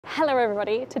Hello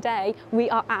everybody, today we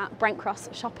are at Brent Cross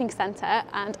shopping centre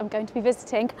and I'm going to be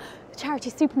visiting the charity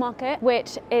supermarket,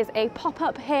 which is a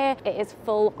pop-up here. It is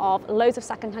full of loads of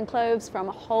second-hand clothes from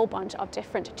a whole bunch of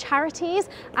different charities,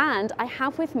 and I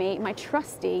have with me my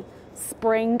trusty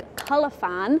spring colour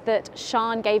fan that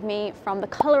Sean gave me from the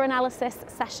colour analysis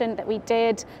session that we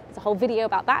did. There's a whole video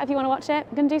about that if you want to watch it.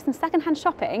 I'm going to do some second-hand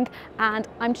shopping and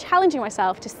I'm challenging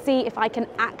myself to see if I can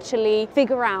actually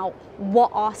figure out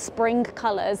what are spring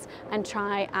colours and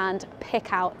try and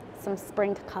pick out some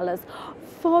spring colours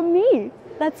for me.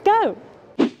 Let's go!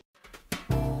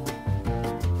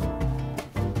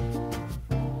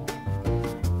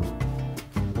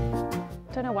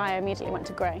 I don't know why I immediately went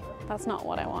to grey. That's not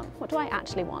what I want. What do I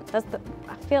actually want? I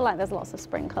feel like there's lots of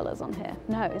spring colours on here.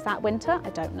 No, is that winter? I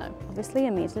don't know. Obviously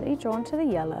immediately drawn to the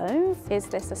yellows. Is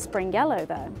this a spring yellow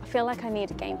though? I feel like I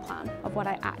need a game plan of what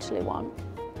I actually want.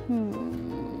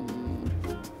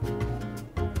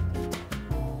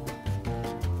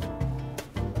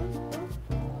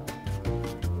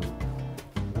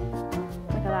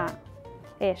 Look at that.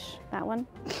 Ish. That one.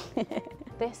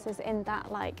 This is in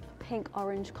that like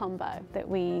pink-orange combo that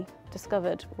we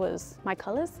discovered was my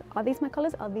colours. Are these my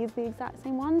colours? Are these the exact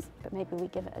same ones? But maybe we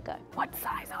give it a go. What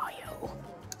size are you?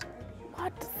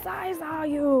 What size are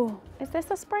you? Is this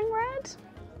a spring red?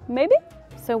 Maybe?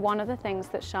 So one of the things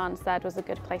that Sean said was a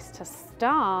good place to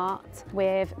start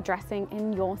with dressing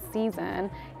in your season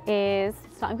is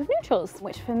starting with neutrals,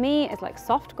 which for me is like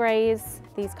soft greys,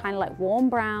 these kind of like warm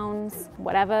browns,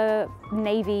 whatever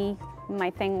navy my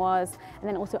thing was, and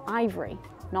then also ivory,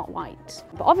 not white.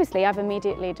 But obviously I've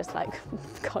immediately just like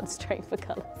gone straight for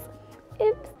colours.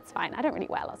 It's fine, I don't really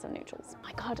wear lots of neutrals.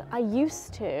 My God, I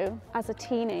used to, as a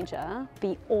teenager,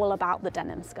 be all about the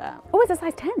denim skirt. Oh, it's a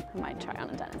size 10. I might try on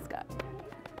a denim skirt.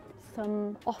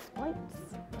 Some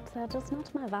off-whites, but they're just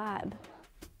not my vibe.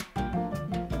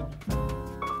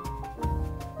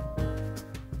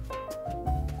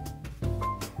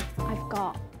 I've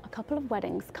got a couple of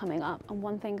weddings coming up, and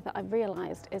one thing that I've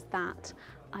realised is that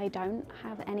I don't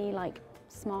have any like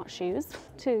smart shoes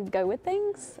to go with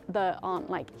things that aren't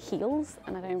like heels,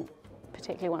 and I don't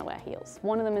particularly want to wear heels.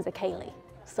 One of them is a Kaylee,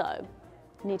 so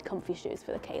I need comfy shoes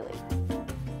for the Kaylee.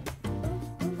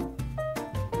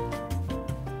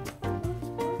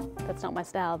 That's not my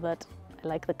style, but I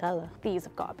like the colour. These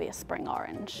have got to be a spring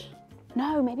orange.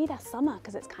 No, maybe they're summer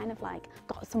because it's kind of like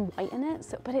got some white in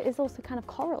it, but it is also kind of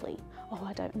corally. Oh,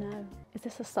 I don't know. Is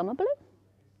this a summer blue?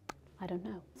 I don't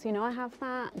know. So, you know, I have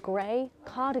that grey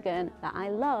cardigan that I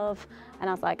love, and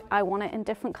I was like, I want it in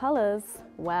different colours.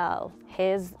 Well,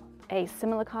 here's a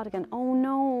similar cardigan. Oh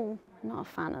no, I'm not a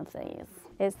fan of these.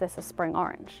 Is this a spring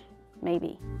orange?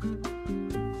 Maybe.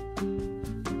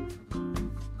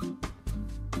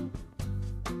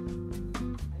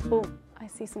 Oh, I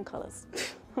see some colours.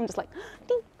 I'm just like,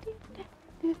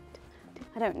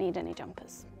 I don't need any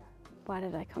jumpers. Why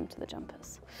did I come to the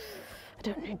jumpers? I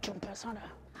don't need jumpers,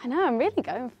 I know, I'm really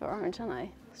going for orange, aren't I?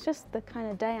 It's just the kind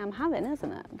of day I'm having,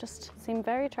 isn't it? I just seem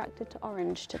very attracted to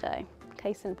orange today.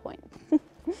 Case in point.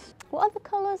 What other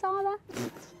colours are there?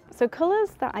 So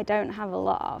colours that I don't have a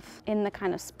lot of in the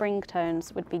kind of spring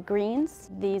tones would be greens,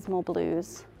 these more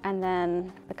blues, and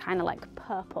then the kind of like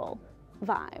purple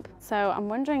vibe. So I'm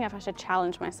wondering if I should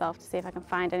challenge myself to see if I can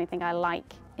find anything I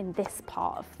like in this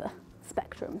part of the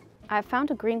spectrum. I've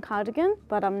found a green cardigan,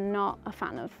 but I'm not a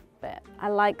fan of it. I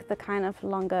like the kind of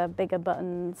longer, bigger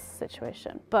buttons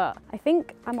situation, but I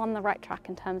think I'm on the right track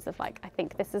in terms of like, I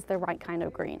think this is the right kind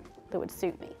of green that would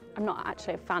suit me. I'm not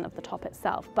actually a fan of the top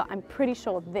itself, but I'm pretty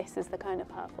sure this is the kind of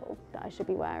purple that I should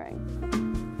be wearing.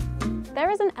 There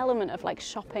is an element of like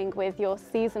shopping with your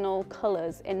seasonal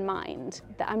colours in mind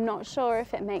that I'm not sure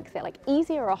if it makes it like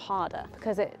easier or harder,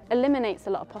 because it eliminates a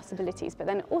lot of possibilities, but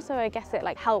then also I guess it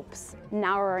like helps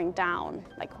narrowing down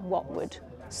like what would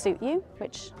suit you,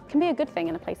 which can be a good thing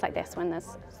in a place like this when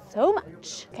there's so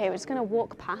much. Okay, we're just gonna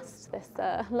walk past this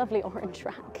lovely orange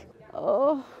rack.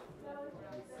 Oh,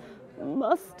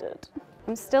 mustard.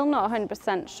 I'm still not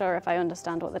 100% sure if I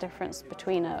understand what the difference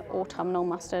between an autumnal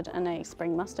mustard and a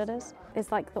spring mustard is.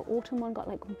 Is like the autumn one got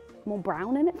like more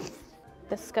brown in it?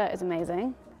 This skirt is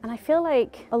amazing. And I feel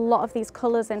like a lot of these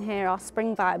colours in here are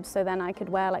spring vibes, so then I could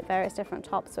wear like various different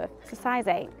tops with. It's a size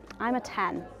 8. I'm a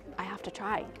 10. I have to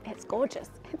try. It's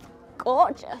gorgeous. It's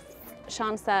gorgeous.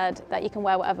 Sean said that you can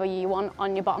wear whatever you want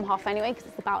on your bottom half anyway, because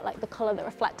it's about like the colour that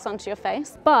reflects onto your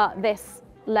face. But this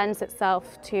lends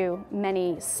itself to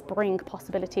many spring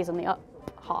possibilities on the up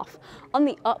half. On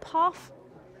the up half,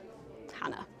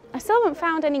 Hannah. I still haven't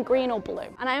found any green or blue,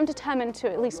 and I am determined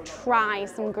to at least try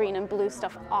some green and blue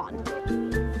stuff on.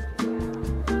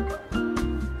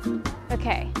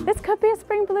 Okay, this could be a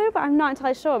spring blue, but I'm not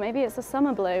entirely sure. Maybe it's a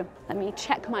summer blue. Let me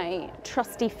check my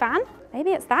trusty fan.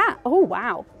 Maybe it's that. Oh,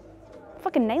 wow.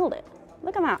 Fucking nailed it.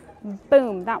 Look at that.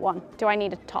 Boom, that one. Do I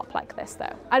need a top like this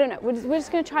though? I don't know. We're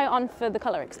just gonna try it on for the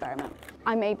color experiment.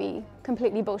 I may be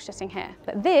completely bullshitting here,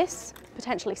 but this,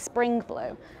 potentially spring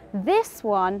blue. This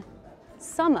one,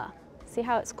 summer. See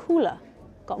how it's cooler?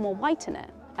 Got more white in it.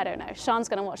 I don't know. Sean's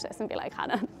gonna watch this and be like,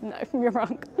 Hannah, no, you're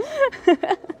wrong.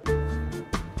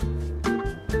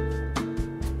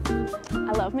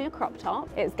 I love me a crop top.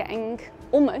 It's getting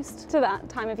almost to that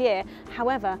time of year.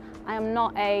 However, I am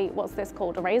not a, what's this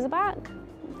called, a razorback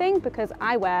thing, because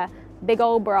I wear big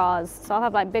old bras. So I'll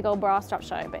have like big old bra straps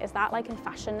showing, but is that like in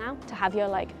fashion now? To have your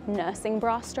like nursing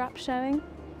bra strap showing?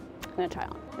 I'm gonna try it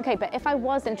on. Okay, but if I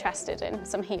was interested in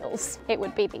some heels, it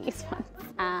would be these ones.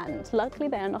 And luckily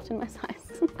they are not in my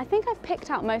size. I think I've picked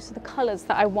out most of the colors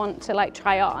that I want to like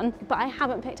try on, but I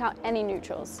haven't picked out any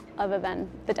neutrals other than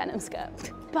the denim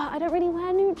skirt. But I don't really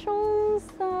wear neutrals,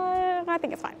 so I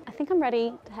think it's fine. I think I'm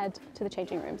ready to head to the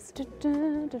changing rooms.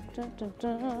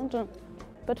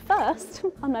 But first,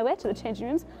 on my way to the changing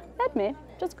rooms, let me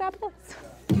just grab this.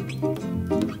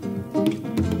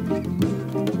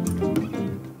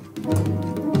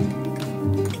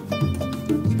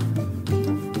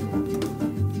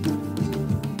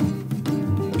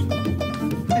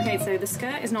 So the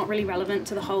skirt is not really relevant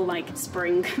to the whole like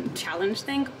spring challenge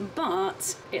thing,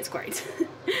 but it's great.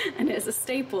 And it's a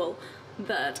staple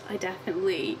that I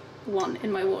definitely want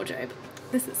in my wardrobe.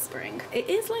 This is spring. It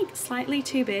is like slightly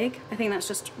too big. I think that's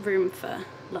just room for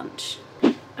lunch.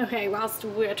 Okay, whilst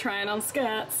we're trying on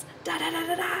skirts,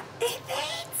 it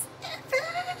fits.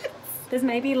 There's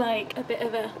maybe like a bit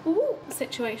of a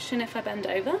situation if I bend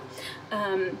over,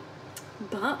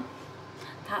 but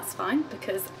that's fine,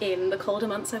 because in the colder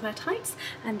months I wear tights,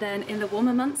 and then in the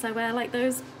warmer months I wear like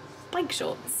those bike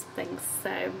shorts things,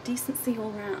 so decency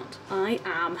all round. I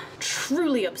am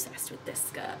truly obsessed with this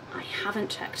skirt. I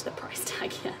haven't checked the price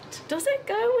tag yet. Does it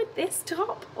go with this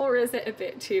top, or is it a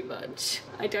bit too much?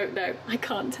 I don't know, I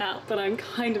can't tell, but I'm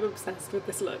kind of obsessed with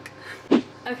this look.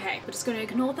 Okay, we're just going to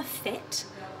ignore the fit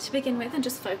to begin with and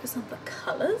just focus on the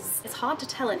colours. It's hard to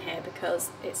tell in here because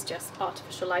it's just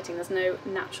artificial lighting, there's no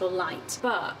natural light,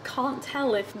 but can't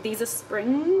tell if these are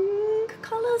spring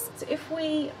colours. So if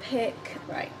we pick,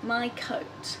 right, my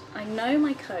coat. I know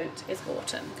my coat is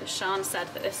autumn because Sean said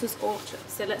that this is autumn,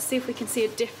 so let's see if we can see a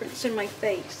difference in my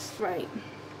face. Right,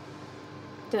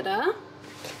 da-da,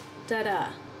 da-da.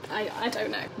 I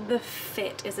don't know. The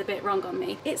fit is a bit wrong on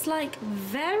me. It's like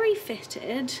very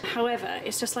fitted. However,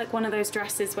 it's just like one of those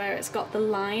dresses where it's got the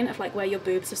line of like where your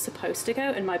boobs are supposed to go,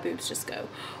 and my boobs just go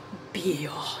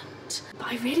beyond. But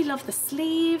I really love the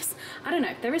sleeves. I don't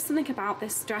know, there is something about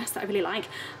this dress that I really like.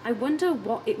 I wonder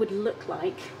what it would look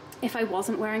like if I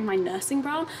wasn't wearing my nursing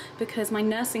bra, because my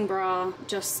nursing bra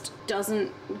just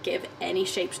doesn't give any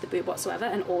shape to the boob whatsoever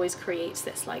and always creates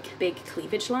this like big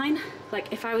cleavage line.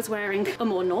 Like if I was wearing a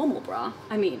more normal bra,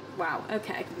 I mean, wow,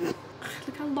 okay.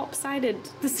 Look how lopsided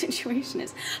the situation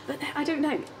is. But I don't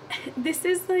know, this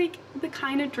is like the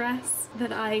kind of dress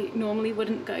that I normally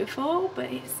wouldn't go for,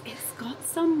 but it's got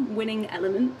some winning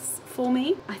elements for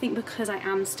me. I think because I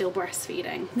am still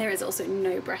breastfeeding. There is also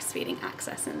no breastfeeding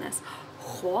access in this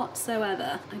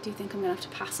whatsoever. I do think I'm gonna have to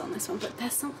pass on this one, but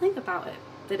there's something about it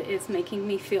that is making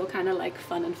me feel kind of like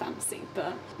fun and fancy,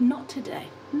 but not today,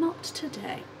 not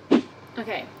today.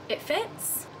 Okay, it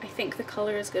fits. I think the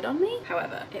colour is good on me.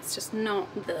 However, it's just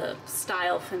not the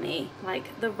style for me.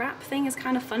 Like the wrap thing is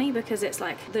kind of funny because it's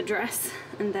like the dress,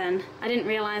 and then I didn't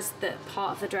realise that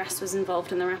part of the dress was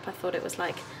involved in the wrap. I thought it was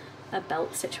like a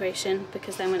belt situation,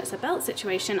 because then when it's a belt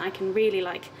situation I can really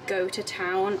like go to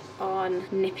town on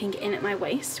nipping in at my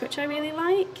waist, which I really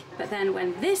like. But then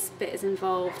when this bit is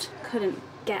involved, couldn't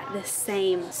get the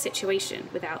same situation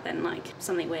without then like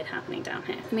something weird happening down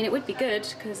here. I mean, it would be good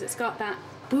because it's got that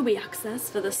booby access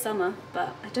for the summer,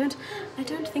 but I don't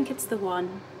think it's the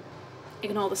one.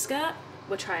 Ignore the skirt,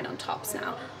 we're trying on tops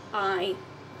now. I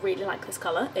really like this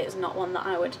colour. It is not one that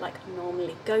I would like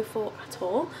normally go for at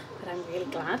all, but I'm really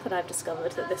glad that I've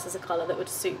discovered that this is a colour that would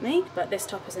suit me. But this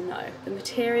top is a no. The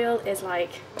material is like,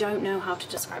 don't know how to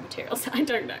describe materials. I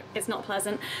don't know. It's not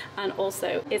pleasant, and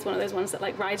also it's one of those ones that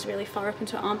like rides really far up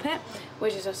into an armpit,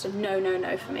 which is just a no, no,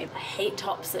 no for me. I hate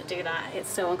tops that do that. It's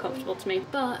so uncomfortable to me.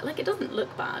 But like, it doesn't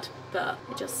look bad, but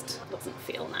it just doesn't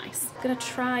feel nice. I'm gonna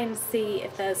try and see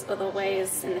if there's other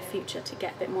ways in the future to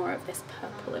get a bit more of this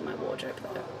purple in my wardrobe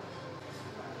though.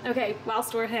 Okay,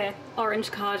 whilst we're here,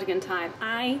 orange cardigan time.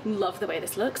 I love the way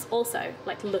this looks. Also,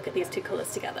 like, look at these two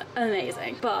colours together.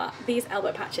 Amazing. But these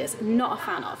elbow patches, not a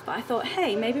fan of, but I thought,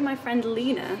 hey, maybe my friend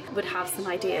Lena would have some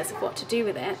ideas of what to do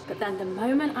with it. But then the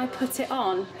moment I put it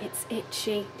on, it's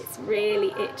itchy. It's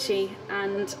really itchy,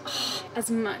 and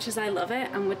as much as I love it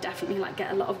and would definitely like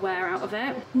get a lot of wear out of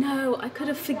it, no, I could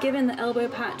have forgiven the elbow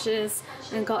patches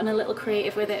and gotten a little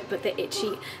creative with it, but the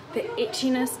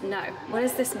itchiness, no. What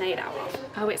is this made out of?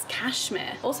 Oh, it's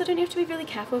cashmere. Also, don't you have to be really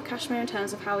careful with cashmere in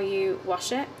terms of how you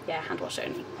wash it? Yeah, hand wash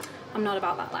only. I'm not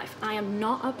about that life. I am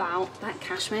not about that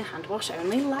cashmere hand wash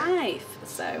only life.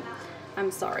 So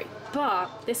I'm sorry.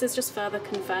 But this has just further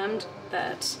confirmed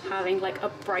that having like a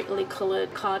brightly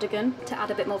coloured cardigan to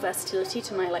add a bit more versatility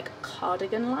to my like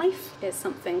cardigan life is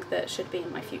something that should be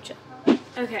in my future.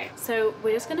 Okay, so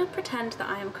we're just gonna pretend that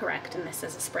I am correct and this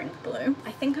is a spring blue.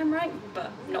 I think I'm right, but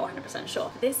not 100%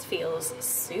 sure. This feels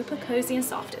super cozy and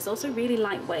soft. It's also really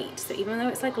lightweight, so even though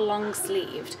it's like long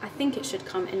sleeved, I think it should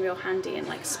come in real handy in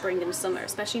like spring and summer,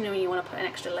 especially when you want to put an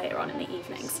extra layer on in the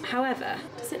evenings. However,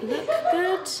 does it look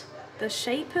good? The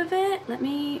shape of it? Let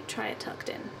me try it tucked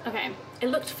in. Okay, it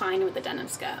looked fine with the denim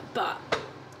skirt, but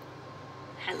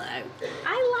hello.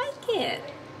 I like it.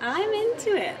 I'm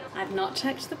into it. I've not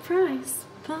checked the price,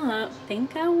 but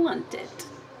think I want it.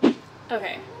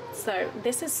 Okay, so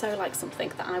this is so like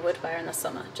something that I would wear in the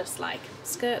summer, just like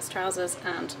skirts, trousers,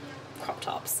 and crop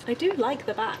tops. I do like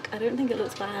the back. I don't think it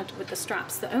looks bad with the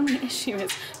straps. The only issue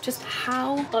is just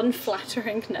how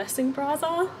unflattering nursing bras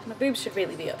are. My boobs should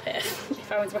really be up here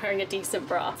if I was wearing a decent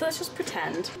bra. So let's just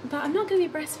pretend. But I'm not going to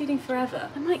be breastfeeding forever.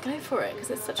 I might go for it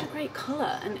because it's such a great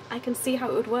colour and I can see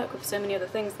how it would work with so many other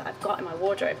things that I've got in my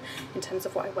wardrobe in terms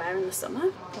of what I wear in the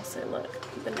summer. Also look,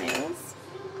 the nails.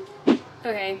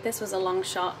 Okay, this was a long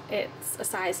shot. It's a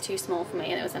size too small for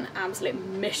me and it was an absolute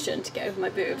mission to get over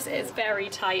my boobs. It's very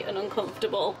tight and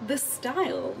uncomfortable. The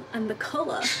style and the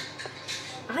colour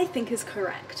I think is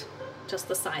correct, just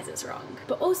the size is wrong.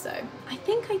 But also, I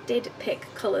think I did pick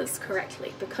colours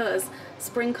correctly because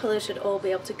spring colours should all be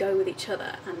able to go with each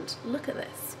other, and look at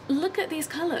this. Look at these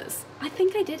colours. I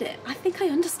think I did it. I think I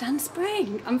understand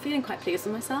spring. I'm feeling quite pleased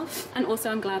with myself, and also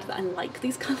I'm glad that I like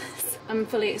these colours. I'm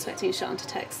fully expecting Sean to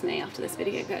text me after this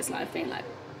video goes live being like,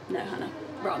 no Hannah,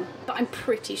 wrong. But I'm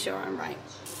pretty sure I'm right.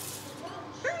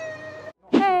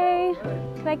 Hey,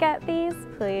 can I get these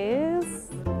please?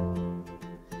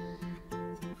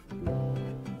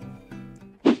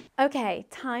 Okay,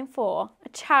 time for a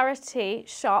charity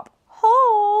shop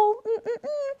haul.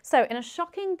 So in a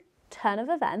shocking turn of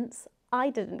events, I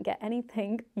didn't get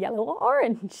anything yellow or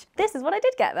orange. This is what I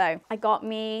did get though. I got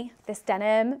me this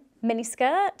denim mini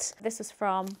skirt. This was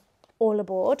from All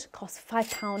Aboard, cost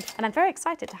 £5. And I'm very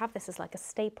excited to have this as like a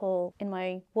staple in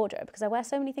my wardrobe because I wear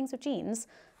so many things with jeans.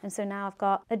 And so now I've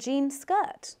got a jean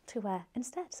skirt to wear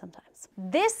instead sometimes.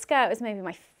 This skirt was maybe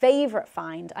my favorite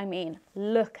find. I mean,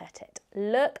 look at it.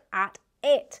 Look at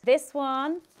it. This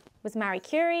one was Marie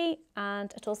Curie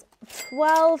and it was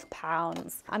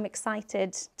 £12. I'm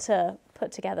excited to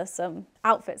put together some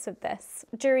outfits with this.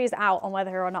 Jury's out on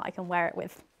whether or not I can wear it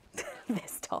with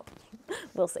this top.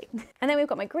 We'll see. And then we've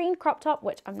got my green crop top,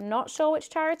 which I'm not sure which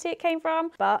charity it came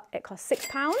from, but it cost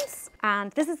 £6.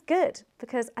 And this is good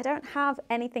because I don't have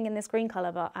anything in this green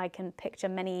color, but I can picture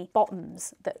many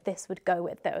bottoms that this would go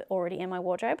with that are already in my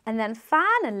wardrobe. And then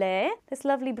finally, this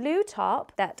lovely blue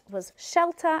top that was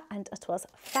Shelter and it was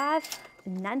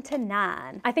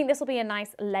 £5.99. I think this will be a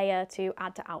nice layer to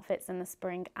add to outfits in the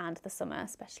spring and the summer,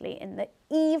 especially in the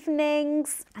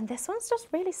evenings. And this one's just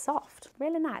really soft,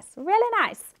 really nice, really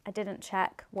nice. I didn't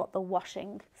check what the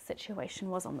washing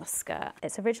situation was on the skirt.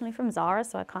 It's originally from Zara,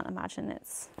 so I can't imagine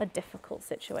it's a difficult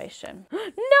situation.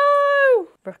 No!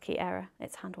 Rookie error,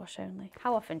 it's hand wash only.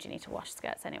 How often do you need to wash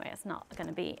skirts anyway? It's not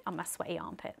gonna be on my sweaty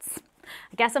armpits.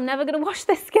 I guess I'm never gonna wash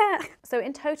this skirt. So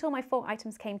in total, my 4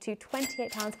 items came to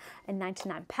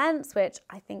 £28.99, which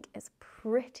I think is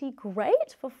pretty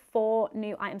great for 4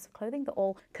 new items of clothing that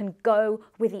all can go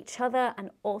with each other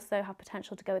and also have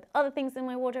potential to go with other things in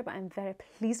my wardrobe. I'm very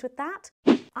pleased with that.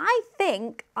 I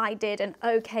think I did an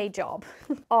okay job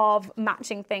of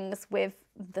matching things with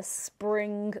the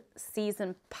spring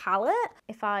season palette,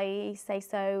 if I say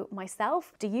so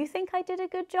myself. Do you think I did a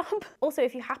good job? Also,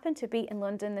 if you happen to be in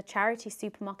London, the charity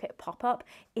supermarket pop-up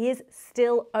is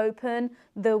still open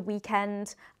the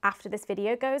weekend after this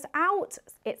video goes out.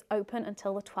 It's open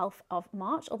until the 12th of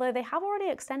March, although they have already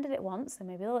extended it once, so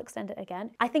maybe they'll extend it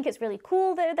again. I think it's really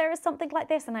cool that there is something like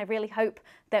this, and I really hope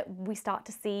that we start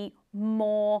to see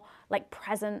more like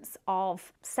presence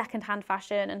of secondhand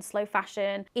fashion and slow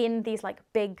fashion in these like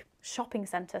big shopping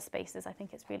center spaces. I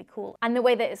think it's really cool. And the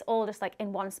way that it's all just like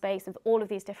in one space with all of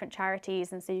these different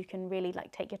charities, and so you can really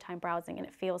like take your time browsing and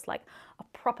it feels like a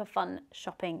proper fun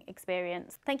shopping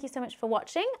experience. Thank you so much for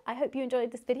watching. I hope you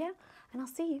enjoyed this video and I'll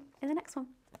see you in the next one.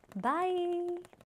 Bye.